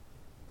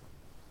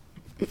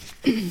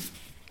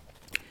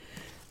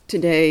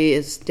Today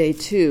is day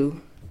 2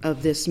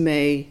 of this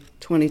May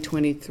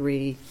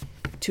 2023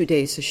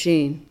 2-day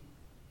sesshin.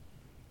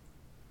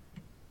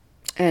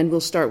 And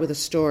we'll start with a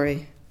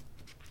story.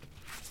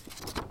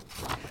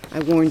 I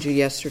warned you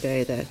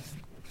yesterday that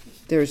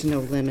there's no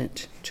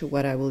limit to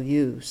what I will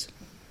use.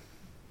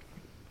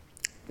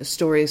 The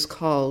story is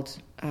called,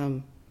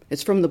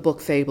 it's from the book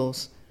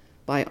Fables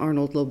by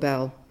Arnold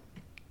Lobel.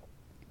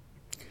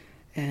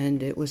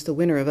 And it was the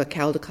winner of a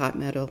Caldecott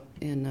Medal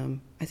in,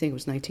 I think it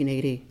was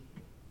 1980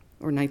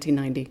 or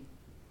 1990.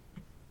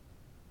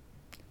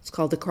 It's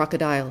called The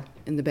Crocodile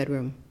in the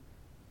Bedroom.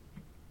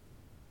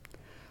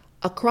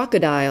 A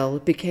crocodile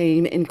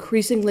became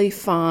increasingly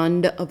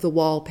fond of the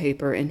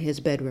wallpaper in his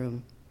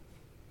bedroom.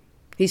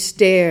 He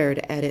stared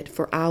at it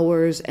for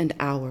hours and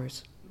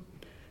hours.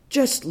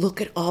 "Just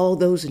look at all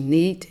those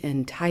neat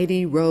and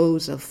tidy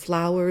rows of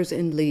flowers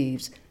and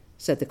leaves,"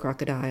 said the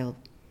crocodile.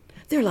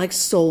 "They're like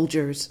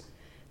soldiers.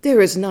 There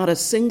is not a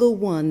single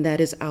one that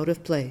is out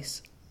of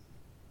place."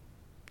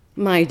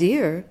 "My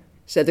dear,"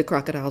 said the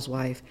crocodile's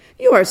wife,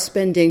 "you are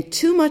spending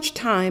too much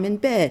time in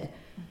bed.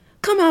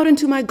 Come out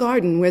into my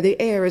garden where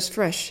the air is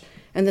fresh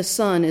and the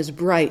sun is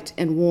bright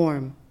and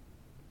warm."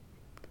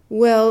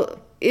 "Well,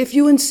 if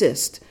you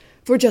insist,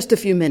 for just a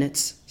few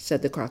minutes,"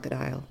 said the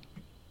crocodile.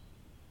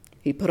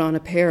 He put on a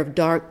pair of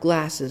dark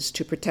glasses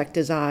to protect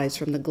his eyes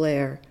from the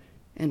glare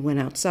and went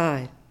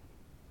outside.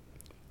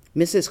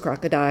 Mrs.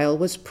 Crocodile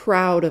was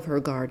proud of her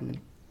garden.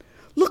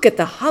 "Look at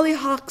the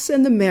hollyhocks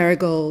and the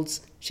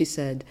marigolds," she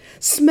said.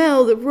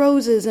 "Smell the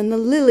roses and the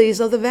lilies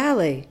of the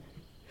valley."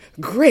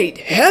 "Great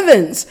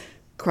heavens!"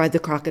 cried the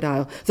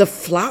crocodile. "The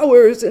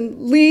flowers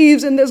and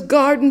leaves in this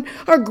garden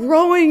are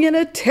growing in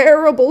a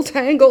terrible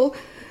tangle.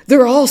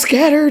 They're all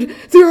scattered.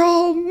 They're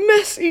all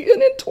messy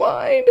and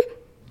entwined."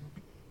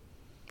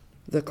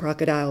 The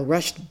crocodile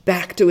rushed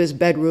back to his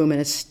bedroom in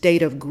a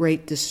state of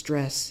great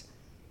distress.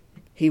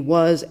 He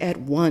was at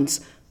once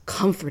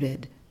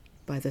comforted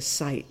by the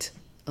sight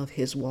of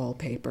his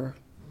wallpaper.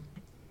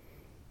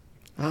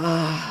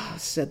 "Ah,"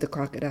 said the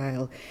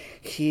crocodile,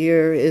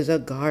 "here is a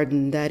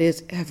garden that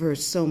is ever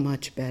so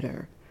much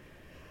better.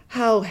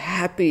 How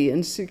happy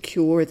and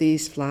secure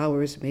these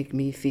flowers make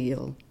me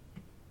feel."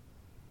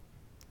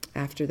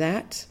 After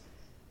that,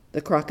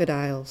 the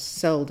crocodile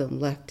seldom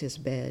left his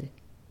bed.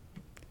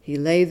 He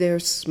lay there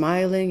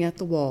smiling at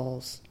the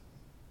walls.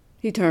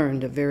 He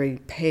turned a very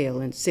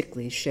pale and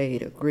sickly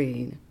shade of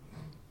green.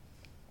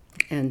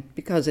 And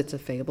because it's a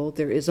fable,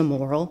 there is a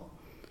moral.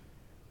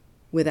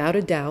 Without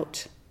a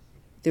doubt,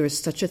 there is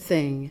such a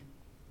thing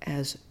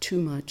as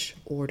too much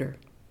order.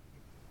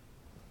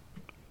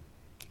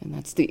 And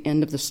that's the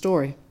end of the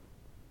story.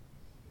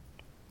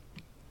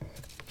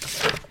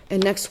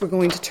 And next we're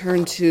going to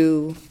turn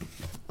to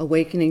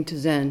Awakening to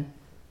Zen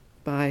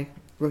by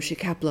Roshi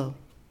Kapleau.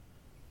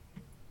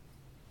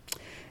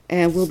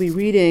 And we'll be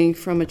reading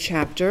from a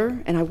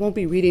chapter, and I won't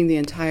be reading the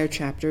entire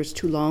chapter, it's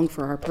too long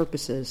for our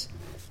purposes.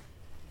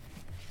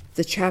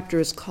 The chapter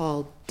is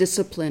called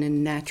Discipline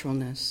and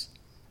Naturalness,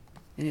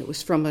 and it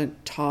was from a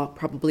talk,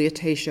 probably a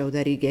Teisho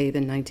that he gave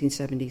in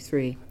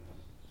 1973.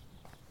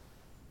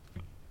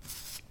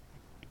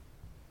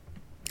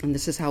 And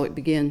this is how it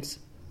begins.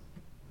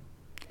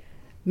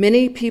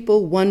 "Many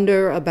people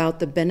wonder about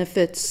the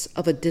benefits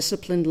of a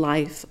disciplined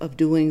life of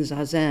doing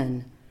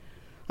zazen,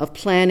 of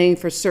planning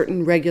for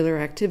certain regular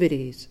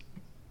activities.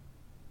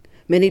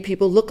 Many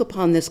people look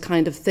upon this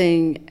kind of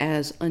thing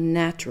as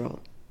unnatural.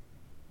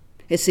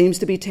 It seems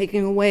to be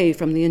taking away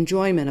from the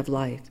enjoyment of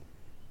life.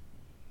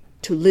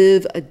 To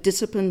live a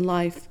disciplined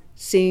life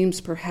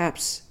seems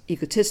perhaps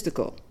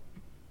egotistical."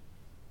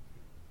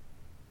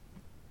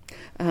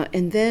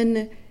 And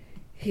then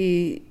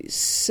he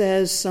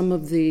says some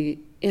of the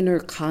inner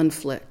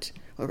conflict,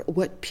 or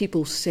what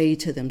people say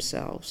to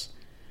themselves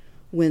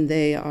when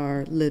they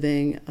are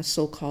living a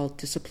so-called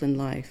disciplined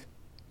life.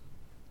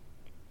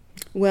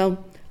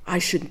 "Well, I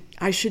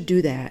should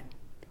do that,"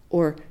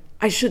 or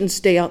 "I shouldn't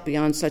stay up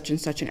beyond such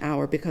and such an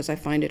hour because I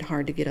find it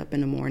hard to get up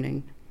in the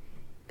morning,"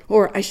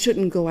 or "I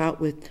shouldn't go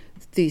out with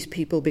these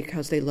people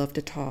because they love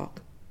to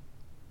talk,"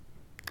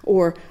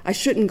 or "I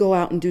shouldn't go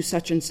out and do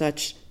such and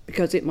such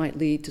because it might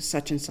lead to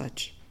such and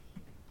such."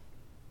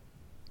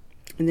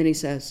 And then he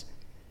says,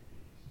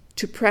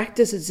 "To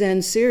practice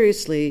Zen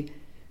seriously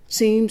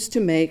seems to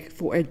make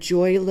for a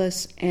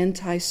joyless,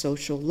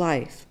 antisocial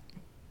life.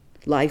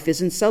 Life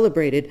isn't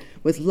celebrated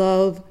with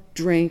love,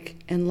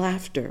 drink, and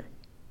laughter.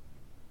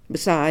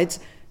 Besides,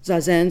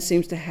 Zazen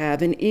seems to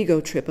have an ego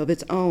trip of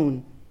its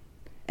own,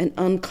 an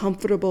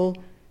uncomfortable,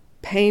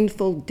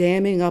 painful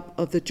damming up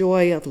of the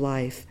joy of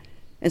life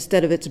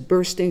instead of its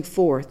bursting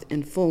forth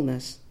in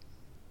fullness.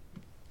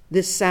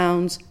 This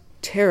sounds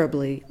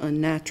terribly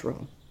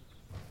unnatural."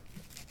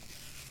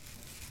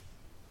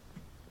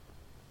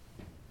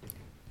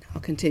 I'll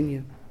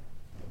continue.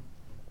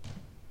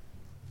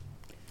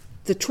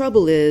 "The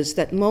trouble is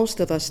that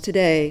most of us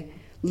today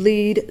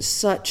lead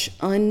such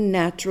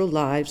unnatural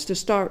lives to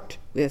start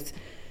with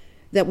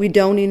that we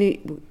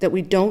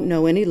don't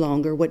know any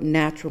longer what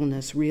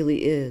naturalness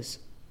really is.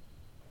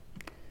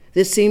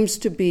 This seems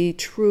to be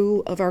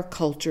true of our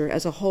culture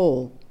as a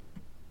whole.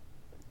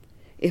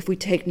 If we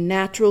take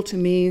natural to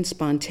mean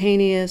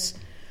spontaneous,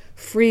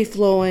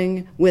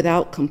 free-flowing,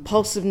 without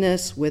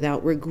compulsiveness,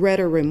 without regret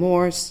or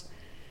remorse,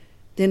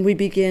 then we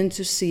begin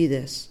to see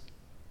this.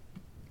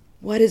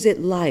 What is it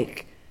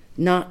like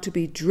not to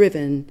be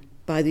driven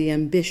by the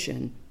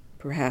ambition,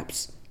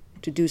 perhaps,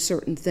 to do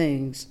certain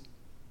things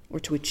or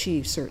to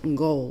achieve certain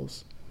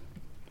goals?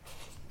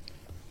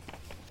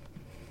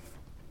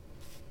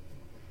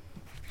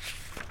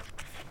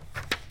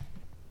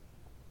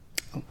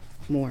 Oh,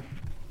 more.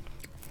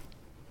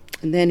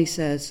 And then he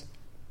says,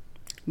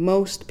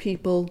 most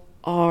people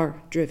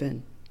are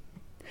driven.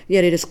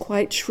 Yet it is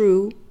quite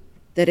true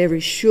that every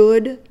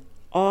should,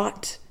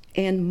 ought,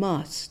 and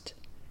must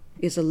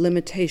is a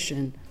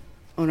limitation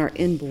on our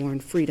inborn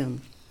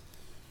freedom.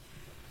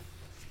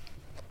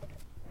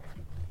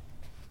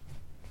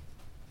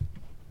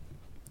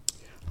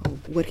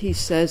 What he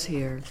says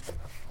here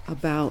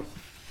about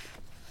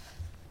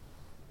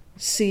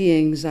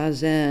seeing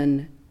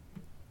Zazen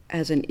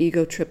as an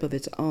ego trip of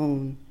its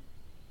own,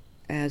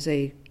 as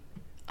a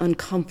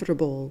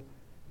uncomfortable,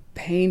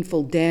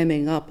 painful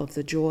damming up of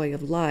the joy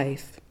of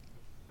life.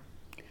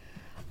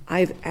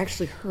 I've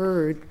actually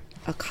heard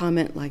a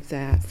comment like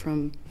that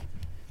from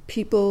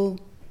people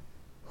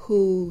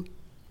who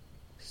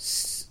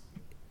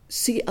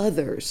see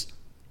others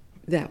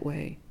that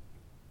way.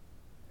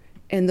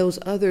 And those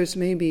others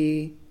may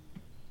be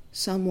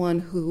someone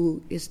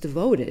who is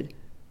devoted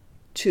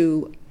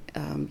to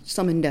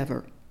some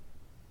endeavor,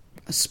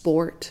 a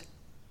sport,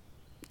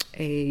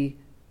 a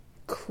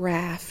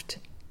craft,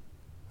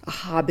 a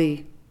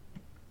hobby,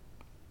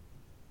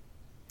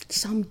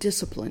 some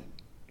discipline.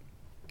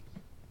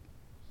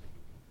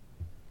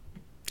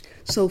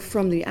 So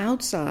from the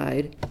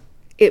outside,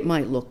 it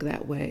might look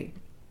that way.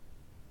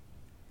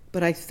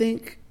 But I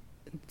think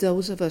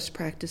those of us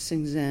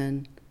practicing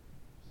Zen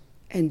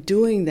and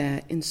doing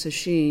that in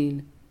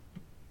Sesshin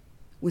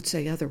would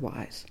say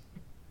otherwise.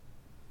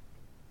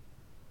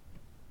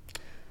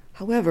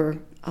 However,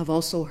 I've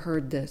also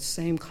heard the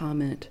same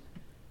comment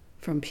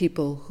from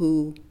people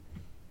who,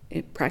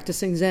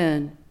 practicing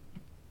Zen,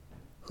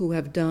 who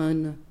have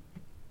done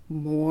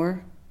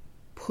more,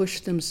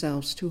 pushed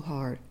themselves too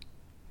hard.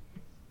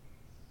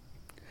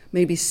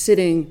 Maybe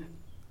sitting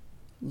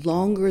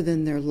longer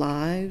than their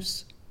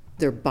lives,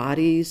 their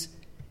bodies,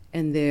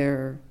 and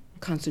their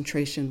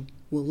concentration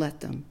will let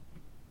them.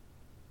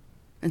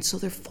 And so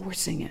they're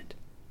forcing it,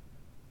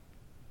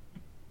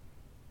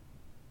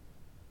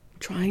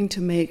 trying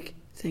to make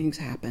things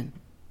happen.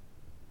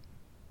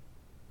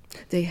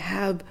 They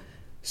have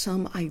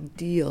some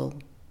ideal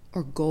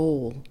or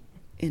goal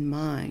in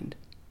mind.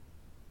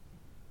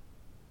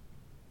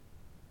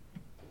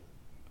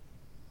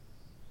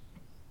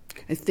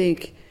 I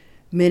think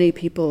many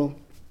people,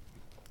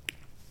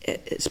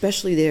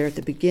 especially there at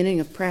the beginning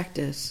of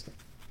practice,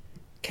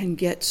 can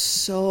get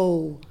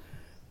so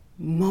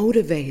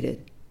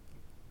motivated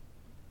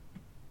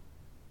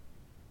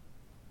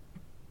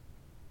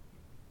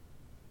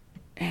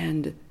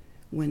and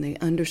when they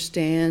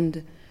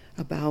understand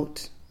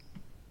about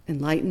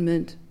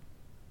enlightenment,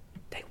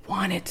 they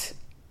want it,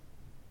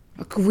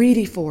 are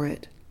greedy for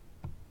it,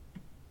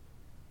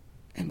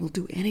 and will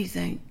do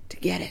anything to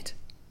get it.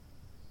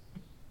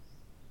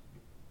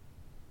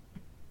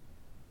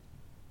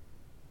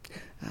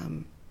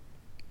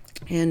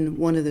 In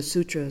one of the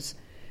sutras,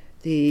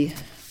 the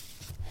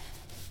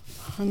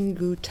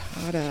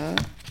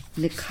Anguttara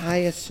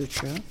Nikaya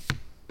Sutra,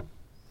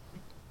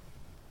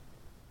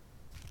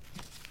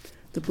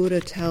 the Buddha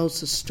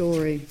tells a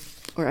story,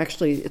 or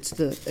actually it's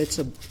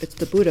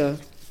the Buddha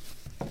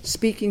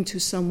speaking to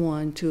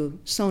someone, to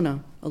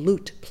Sona, a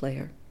lute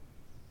player.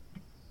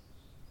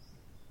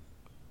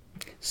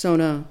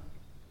 Sona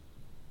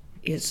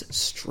is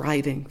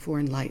striving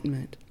for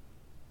enlightenment.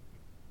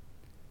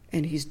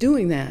 And he's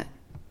doing that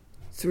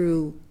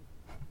through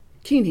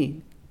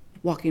kinhin,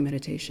 walking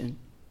meditation.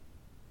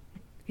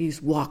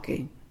 He's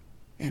walking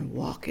and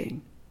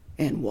walking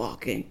and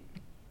walking.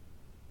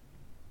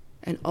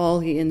 And all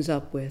he ends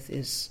up with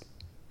is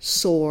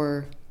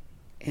sore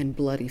and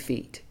bloody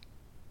feet.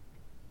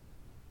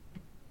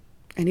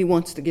 And he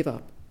wants to give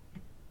up.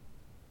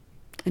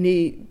 And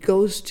he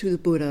goes to the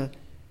Buddha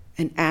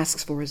and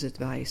asks for his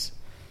advice.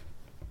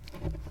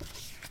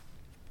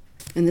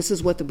 And this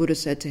is what the Buddha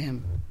said to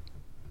him.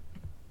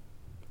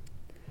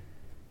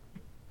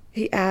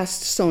 He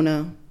asked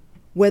Sona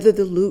whether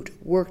the lute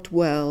worked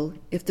well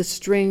if the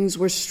strings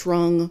were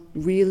strung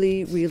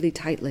really, really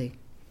tightly.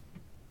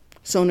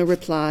 Sona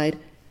replied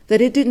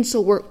that it didn't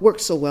work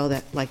so well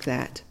like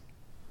that.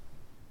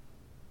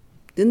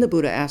 Then the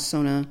Buddha asked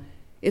Sona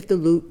if the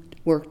lute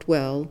worked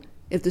well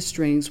if the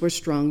strings were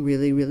strung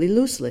really, really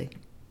loosely.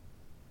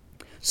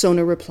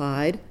 Sona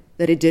replied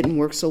that it didn't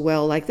work so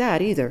well like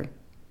that either.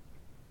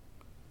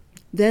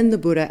 Then the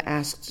Buddha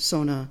asked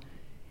Sona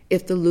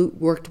if the lute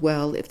worked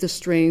well if the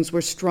strings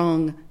were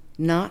strung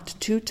not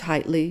too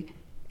tightly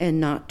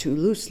and not too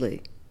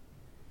loosely.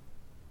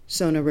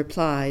 Sona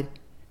replied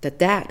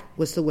that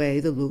was the way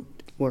the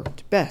lute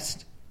worked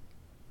best.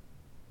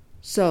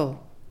 So,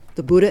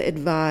 the Buddha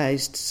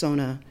advised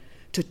Sona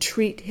to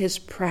treat his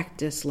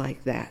practice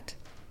like that,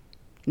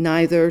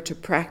 neither to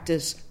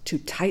practice too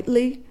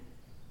tightly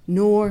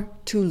nor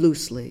too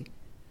loosely,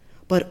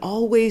 but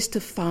always to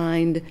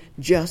find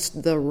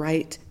just the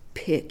right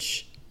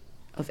pitch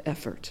of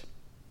effort.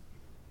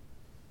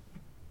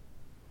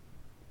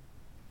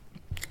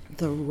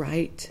 The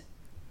right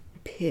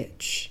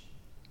pitch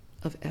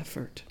of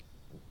effort.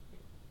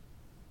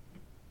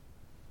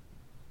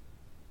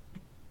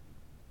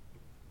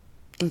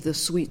 The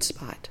sweet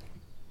spot.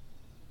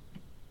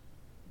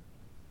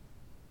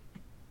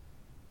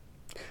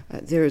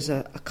 There's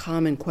a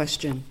common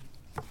question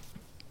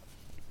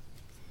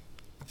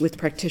with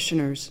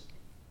practitioners,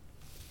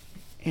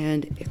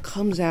 and it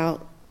comes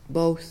out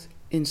both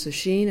in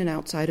Sesshin and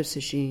outside of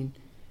Sesshin.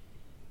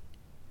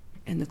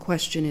 And the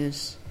question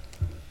is,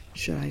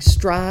 should I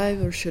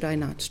strive or should I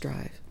not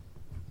strive?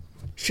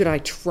 Should I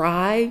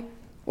try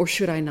or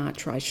should I not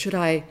try? Should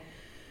I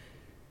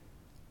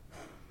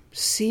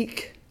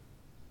seek?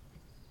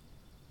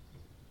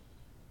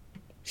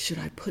 Should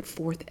I put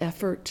forth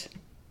effort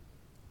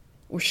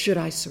or should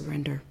I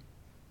surrender?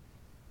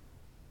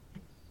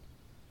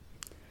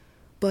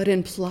 But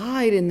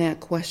implied in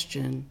that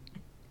question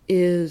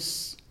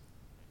is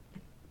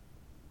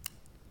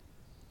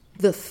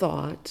the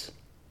thought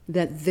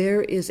that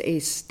there is a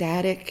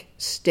static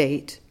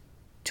state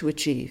to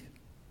achieve,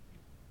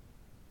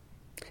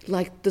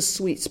 like the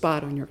sweet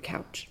spot on your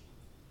couch.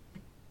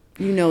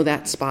 You know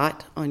that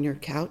spot on your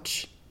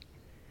couch,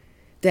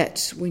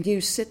 that when you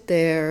sit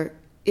there,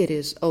 it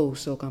is oh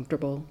so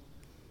comfortable.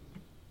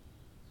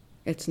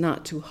 It's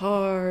not too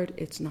hard,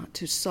 it's not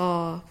too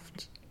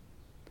soft.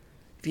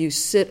 If you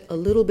sit a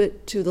little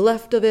bit to the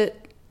left of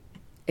it,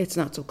 it's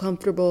not so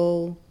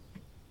comfortable.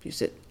 If you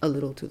sit a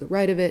little to the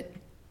right of it,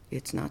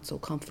 it's not so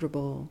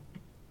comfortable.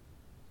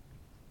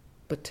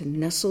 But to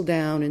nestle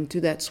down into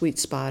that sweet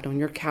spot on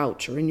your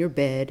couch or in your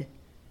bed,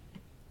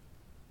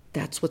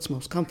 that's what's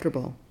most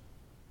comfortable.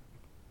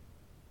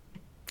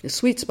 The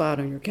sweet spot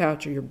on your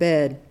couch or your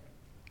bed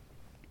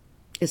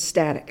is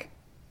static.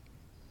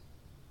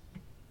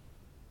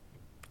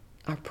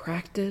 Our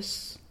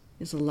practice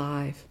is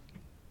alive.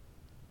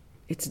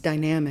 It's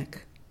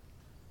dynamic.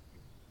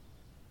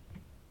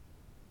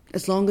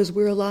 As long as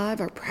we're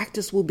alive, our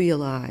practice will be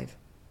alive.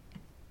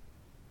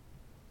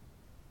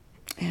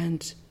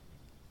 And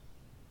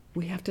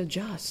we have to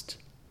just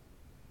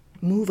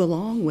move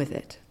along with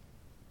it.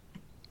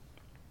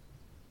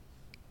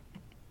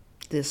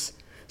 This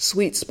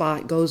sweet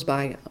spot goes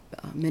by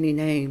many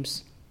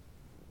names.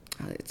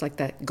 It's like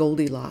that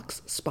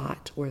Goldilocks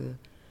spot, or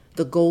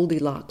the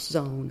Goldilocks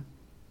zone,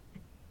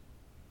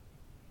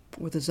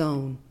 or the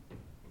zone,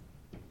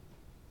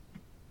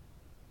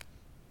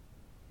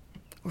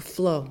 or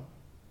flow,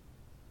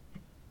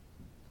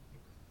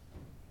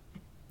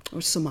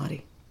 or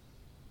samadhi.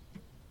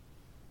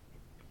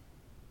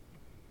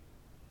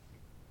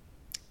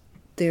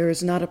 There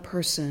is not a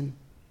person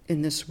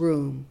in this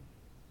room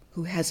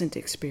who hasn't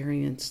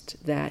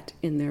experienced that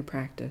in their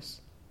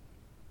practice.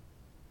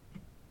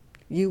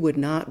 You would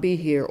not be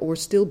here or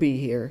still be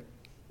here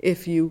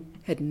if you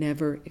had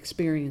never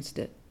experienced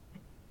it.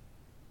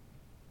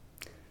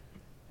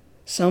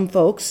 Some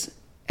folks,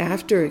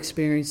 after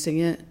experiencing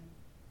it,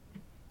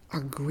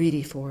 are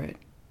greedy for it.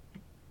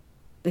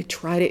 They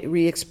try to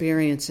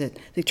re-experience it.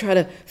 They try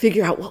to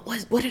figure out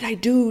what did I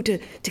do to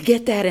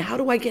get that, and how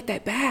do I get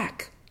that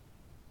back?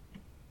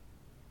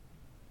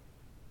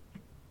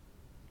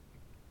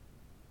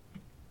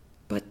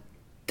 But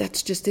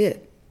that's just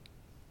it.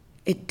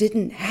 It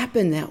didn't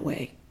happen that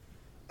way.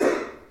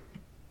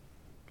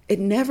 It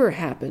never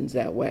happens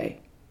that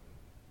way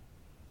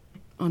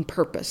on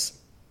purpose.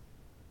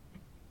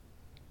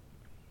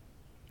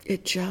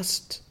 It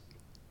just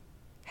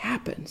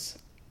happens.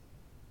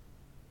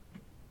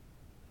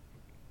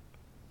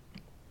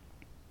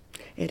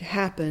 It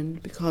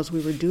happened because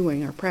we were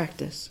doing our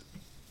practice.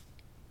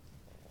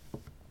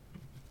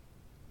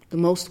 The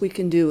most we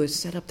can do is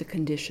set up the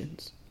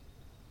conditions.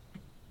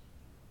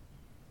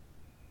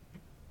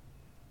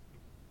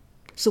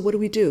 So what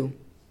do?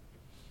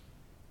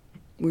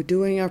 We're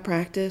doing our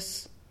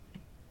practice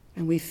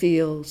and we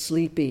feel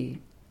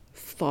sleepy,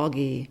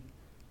 foggy,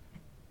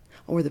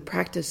 or the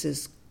practice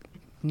is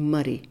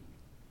muddy.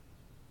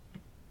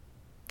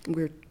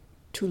 We're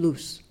too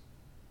loose.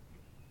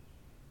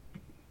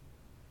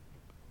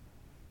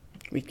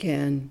 We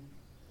can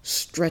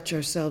stretch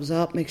ourselves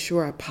up, make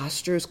sure our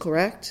posture is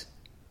correct,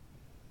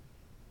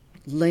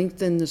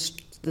 lengthen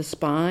the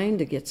spine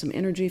to get some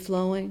energy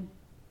flowing,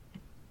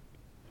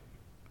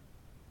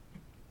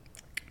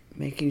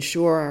 making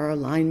sure our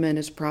alignment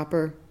is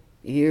proper,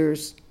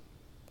 ears,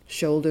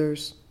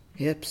 shoulders,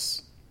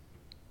 hips,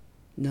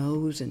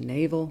 nose and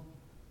navel.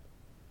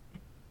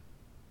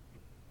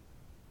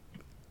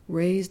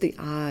 Raise the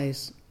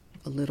eyes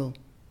a little.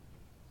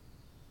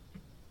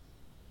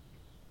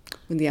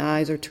 When the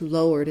eyes are too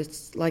lowered,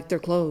 it's like they're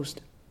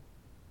closed.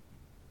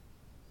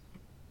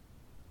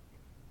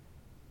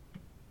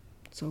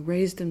 So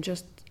raise them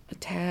just a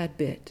tad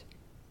bit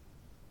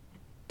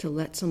to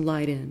let some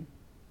light in.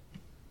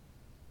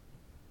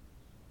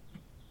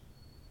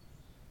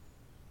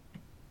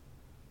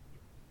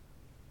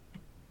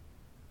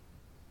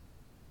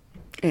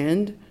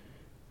 And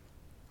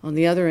on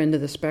the other end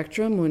of the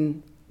spectrum,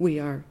 when we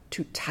are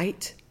too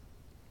tight,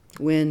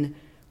 when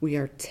we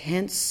are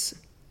tense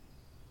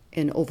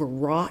and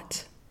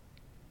overwrought,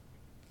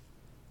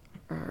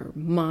 our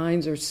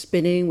minds are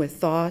spinning with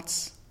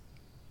thoughts,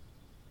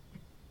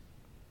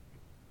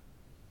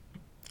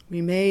 we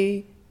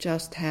may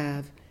just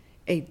have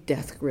a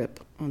death grip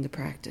on the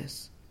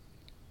practice,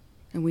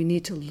 and we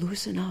need to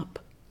loosen up.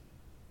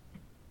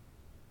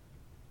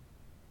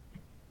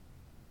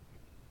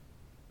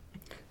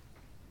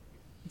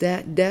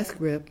 That death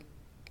grip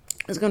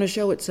is going to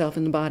show itself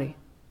in the body.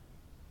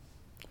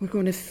 We're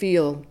going to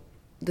feel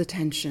the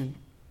tension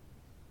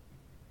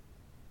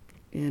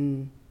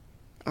in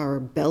our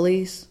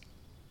bellies.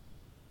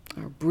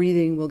 Our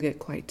breathing will get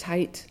quite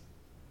tight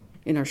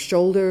in our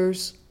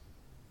shoulders,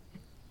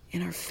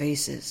 in our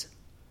faces.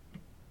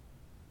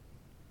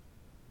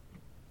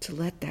 To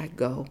let that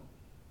go.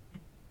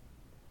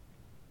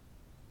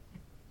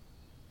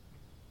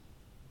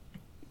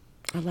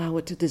 Allow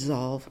it to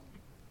dissolve.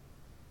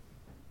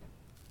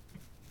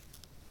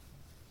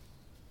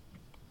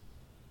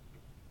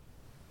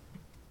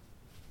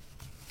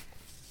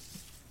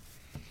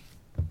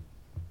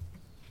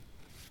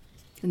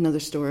 Another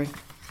story.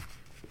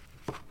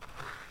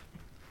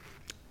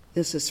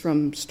 This is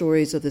from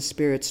Stories of the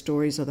Spirit,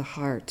 Stories of the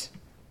Heart.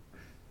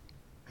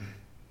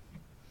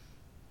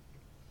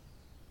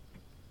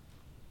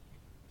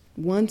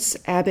 Once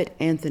Abbot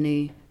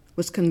Anthony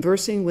was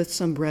conversing with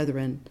some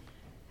brethren,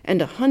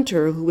 and a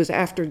hunter who was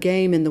after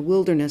game in the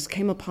wilderness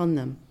came upon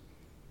them.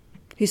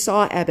 He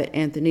saw Abbot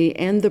Anthony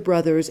and the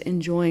brothers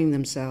enjoying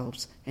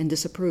themselves and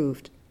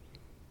disapproved.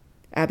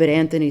 Abbot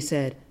Anthony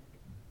said,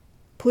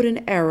 "Put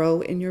an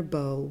arrow in your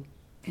bow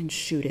and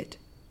shoot it."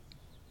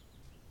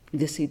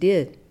 This he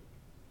did.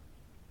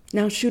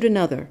 "Now shoot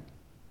another,"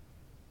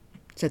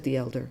 said the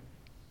elder,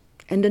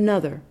 "and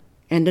another,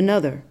 and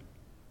another."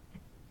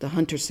 The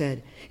hunter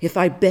said, "If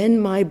I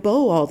bend my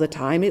bow all the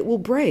time, it will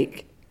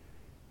break."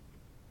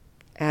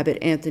 Abbot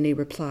Anthony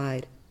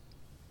replied,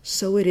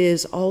 "So it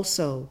is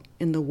also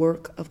in the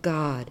work of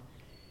God.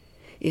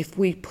 If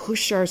we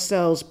push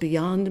ourselves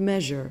beyond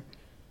measure,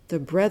 the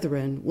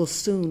brethren will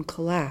soon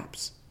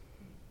collapse.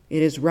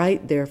 It is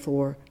right,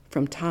 therefore,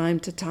 from time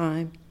to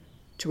time,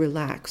 to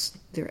relax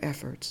their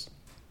efforts."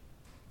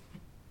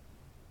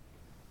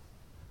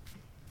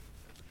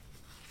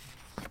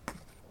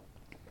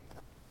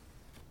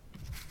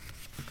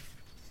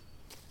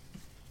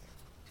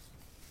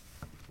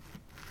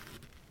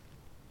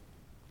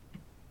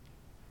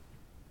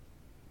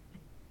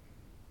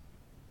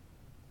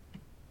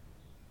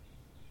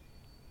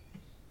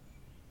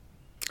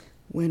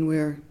 When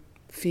we're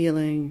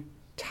feeling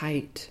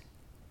tight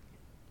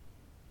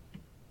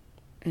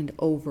and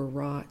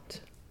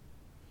overwrought,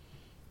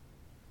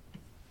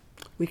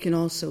 we can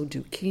also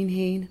do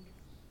kinhin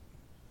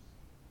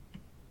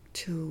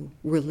to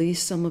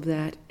release some of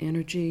that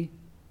energy.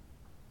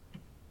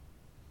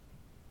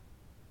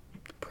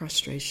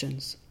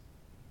 Prostrations.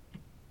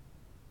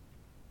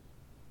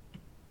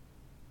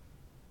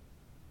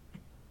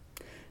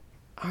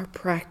 Our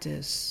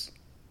practice,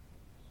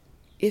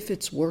 if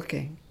it's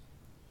working,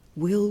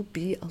 will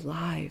be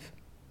alive.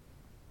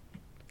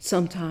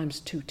 Sometimes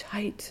too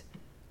tight,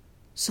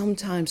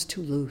 sometimes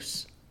too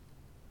loose.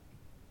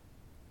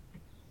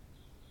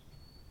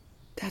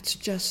 That's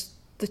just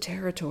the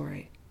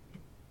territory.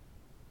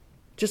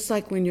 Just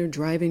like when you're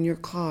driving your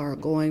car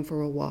going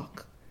for a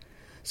walk.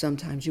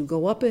 Sometimes you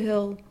go up a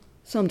hill,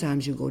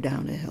 sometimes you go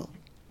down a hill.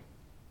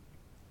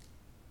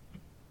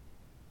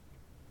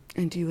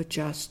 And you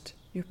adjust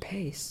your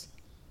pace.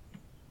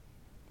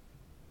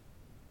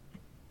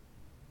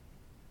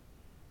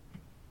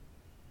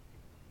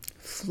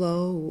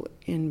 Flow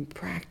in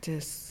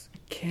practice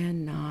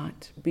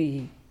cannot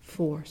be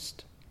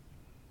forced.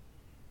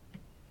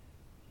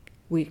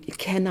 It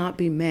cannot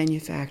be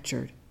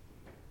manufactured.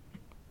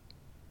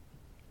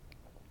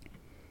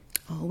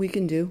 All we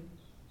can do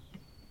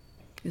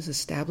is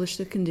establish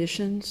the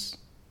conditions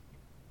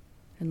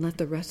and let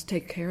the rest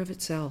take care of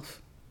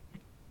itself.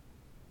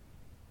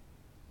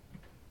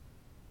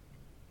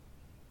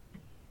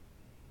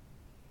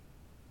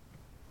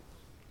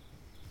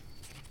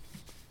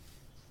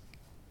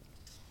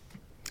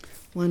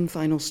 One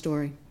final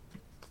story.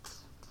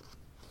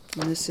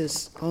 And this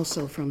is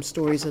also from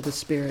Stories of the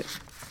Spirit,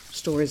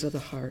 Stories of the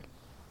Heart.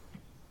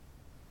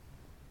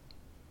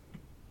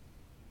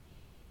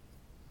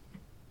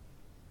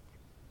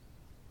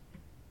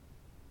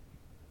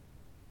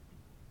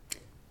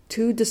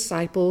 Two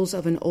disciples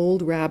of an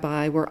old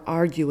rabbi were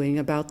arguing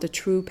about the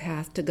true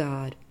path to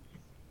God.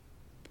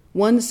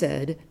 One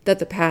said that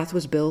the path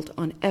was built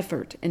on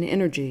effort and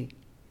energy.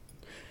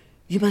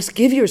 You must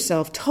give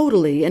yourself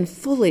totally and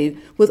fully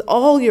with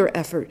all your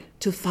effort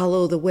to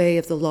follow the way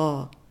of the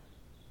law,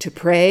 to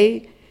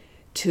pray,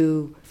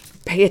 to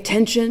pay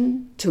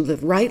attention, to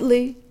live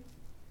rightly.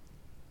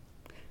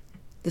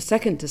 The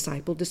second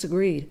disciple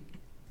disagreed.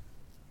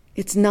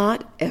 It's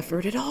not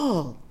effort at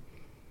all.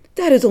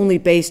 That is only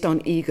based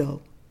on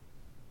ego.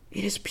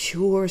 It is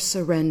pure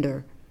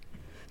surrender.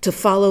 To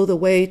follow the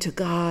way to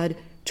God,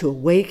 to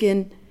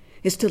awaken,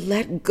 is to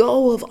let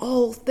go of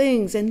all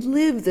things and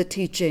live the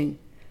teaching.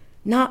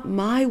 Not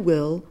my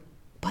will,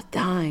 but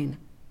thine.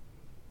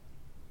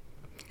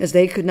 As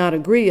they could not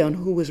agree on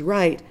who was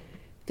right,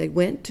 they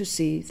went to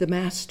see the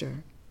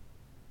Master.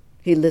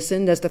 He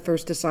listened as the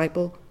first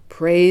disciple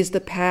praised the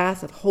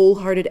path of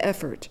wholehearted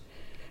effort,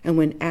 and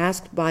when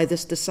asked by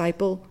this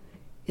disciple,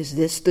 "Is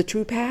this the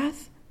true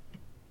path?"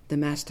 the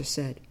Master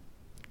said,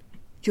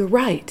 "You're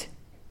right."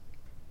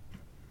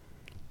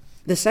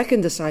 The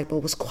second disciple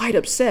was quite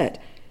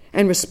upset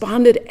and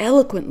responded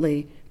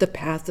eloquently, the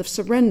path of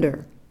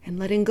surrender and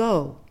letting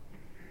go.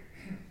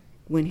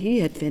 When he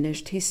had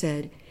finished, he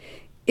said,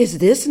 "Is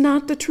this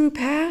not the true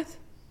path?"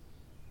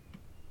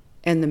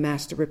 And the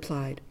Master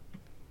replied,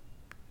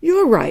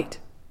 "You're right."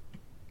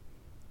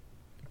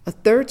 A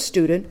third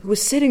student who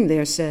was sitting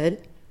there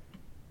said,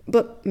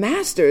 "But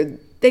Master,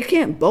 they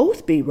can't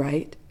both be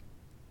right."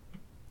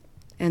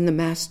 And the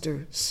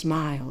Master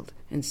smiled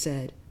and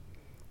said,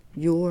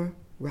 "You're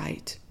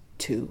right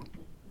too."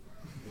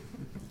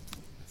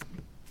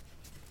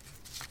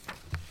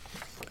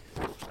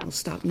 We'll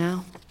stop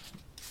now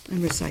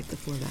and recite the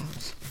 4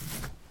 vows.